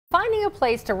finding a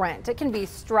place to rent, it can be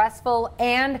stressful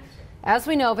and, as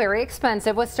we know, very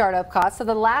expensive with startup costs. So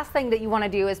the last thing that you want to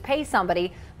do is pay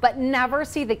somebody but never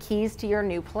see the keys to your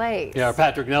new place. Yeah,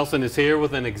 Patrick Nelson is here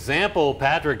with an example,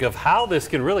 Patrick, of how this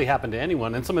can really happen to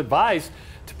anyone and some advice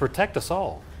to protect us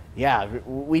all. Yeah,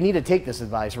 we need to take this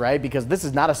advice, right? Because this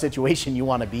is not a situation you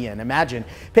want to be in. Imagine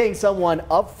paying someone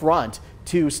up front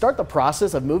to start the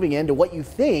process of moving into what you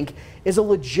think is a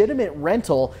legitimate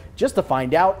rental, just to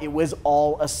find out it was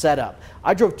all a setup.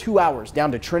 I drove 2 hours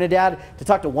down to Trinidad to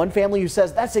talk to one family who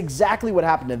says that's exactly what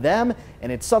happened to them,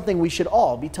 and it's something we should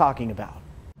all be talking about.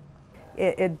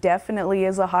 It definitely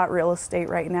is a hot real estate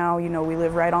right now. You know, we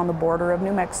live right on the border of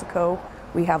New Mexico.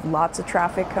 We have lots of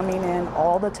traffic coming in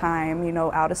all the time. You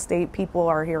know, out of state people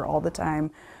are here all the time.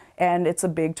 And it's a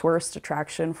big tourist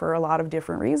attraction for a lot of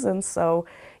different reasons. So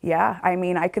yeah, I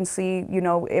mean, I can see, you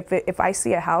know, if I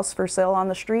see a house for sale on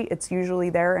the street, it's usually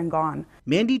there and gone.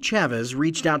 Mandy Chavez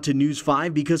reached out to News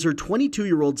 5 because her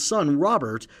 22-year-old son,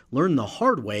 Robert, learned the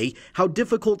hard way how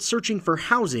difficult searching for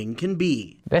housing can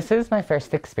be. This is my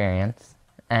first experience,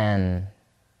 and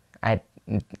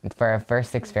for a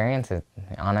first experience,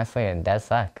 honestly, it does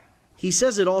suck. He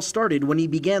says it all started when he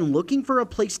began looking for a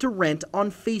place to rent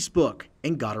on Facebook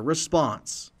and got a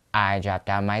response. I dropped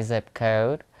out my zip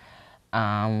code,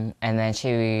 and then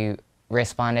she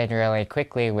responded really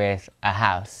quickly with a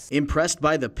house. Impressed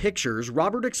by the pictures,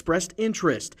 Robert expressed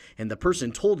interest, and the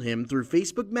person told him through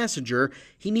Facebook Messenger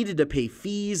he needed to pay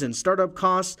fees and startup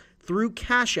costs through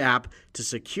Cash App to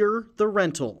secure the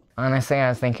rental. Honestly, I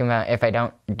was thinking about if I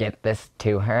don't get this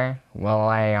to her, will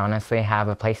I honestly have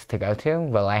a place to go to?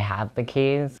 Will I have the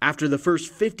keys? After the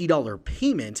first $50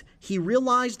 payment, he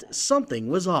realized something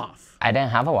was off. I didn't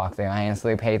have a walkthrough. I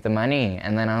instantly paid the money,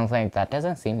 and then I was like, that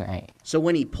doesn't seem right. So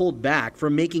when he pulled back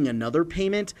from making another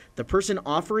payment, the person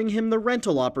offering him the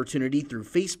rental opportunity through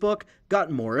Facebook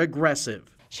got more aggressive.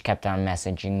 She kept on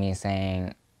messaging me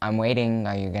saying, I'm waiting,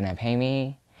 are you gonna pay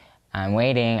me? I'm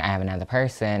waiting, I have another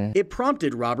person. It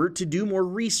prompted Robert to do more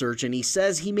research, and he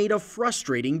says he made a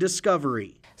frustrating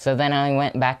discovery. So then I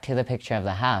went back to the picture of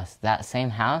the house. That same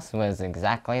house was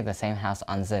exactly the same house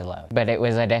on Zillow. But it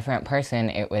was a different person.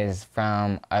 It was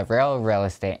from a real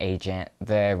estate agent.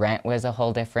 The rent was a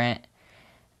whole different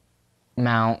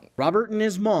amount. Robert and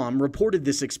his mom reported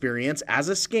this experience as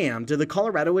a scam to the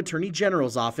Colorado Attorney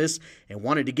General's office and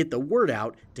wanted to get the word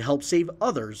out to help save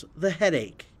others the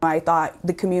headache. I thought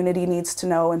the community needs to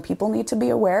know and people need to be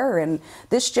aware, and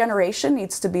this generation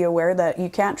needs to be aware that you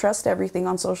can't trust everything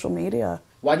on social media.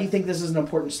 Why do you think this is an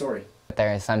important story?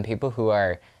 There are some people who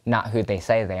are not who they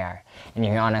say they are, and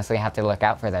you honestly have to look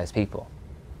out for those people.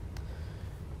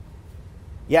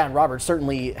 Yeah, and Robert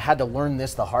certainly had to learn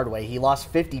this the hard way. He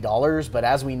lost $50, but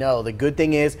as we know, the good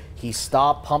thing is he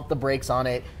stopped, pumped the brakes on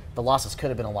it. The losses could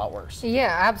have been a lot worse.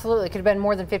 Yeah, absolutely. It could have been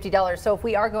more than $50. So if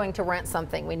we are going to rent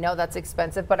something, we know that's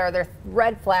expensive, but are there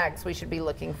red flags we should be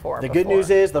looking for? The good news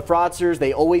is the fraudsters,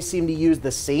 they always seem to use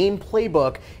the same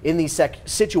playbook in these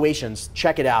situations.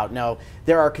 Check it out. Now,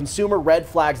 there are consumer red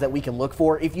flags that we can look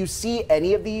for. If you see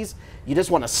any of these, you just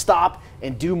want to stop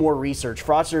and do more research.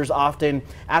 Fraudsters often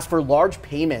ask for large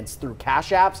payments through cash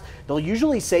apps. They'll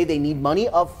usually say they need money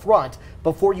up front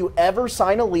before you ever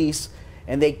sign a lease,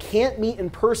 and they can't meet in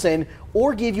person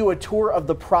or give you a tour of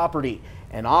the property.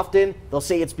 And often they'll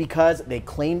say it's because they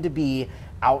claim to be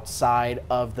outside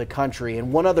of the country.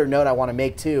 And one other note I want to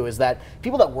make too is that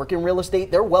people that work in real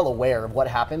estate, they're well aware of what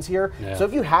happens here. Yeah. So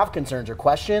if you have concerns or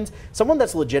questions, someone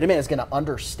that's legitimate is going to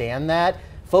understand that.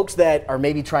 Folks that are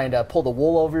maybe trying to pull the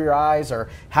wool over your eyes or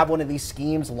have one of these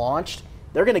schemes launched,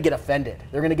 they're going to get offended.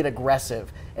 They're going to get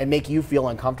aggressive and make you feel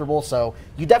uncomfortable. So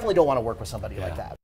you definitely don't want to work with somebody like that.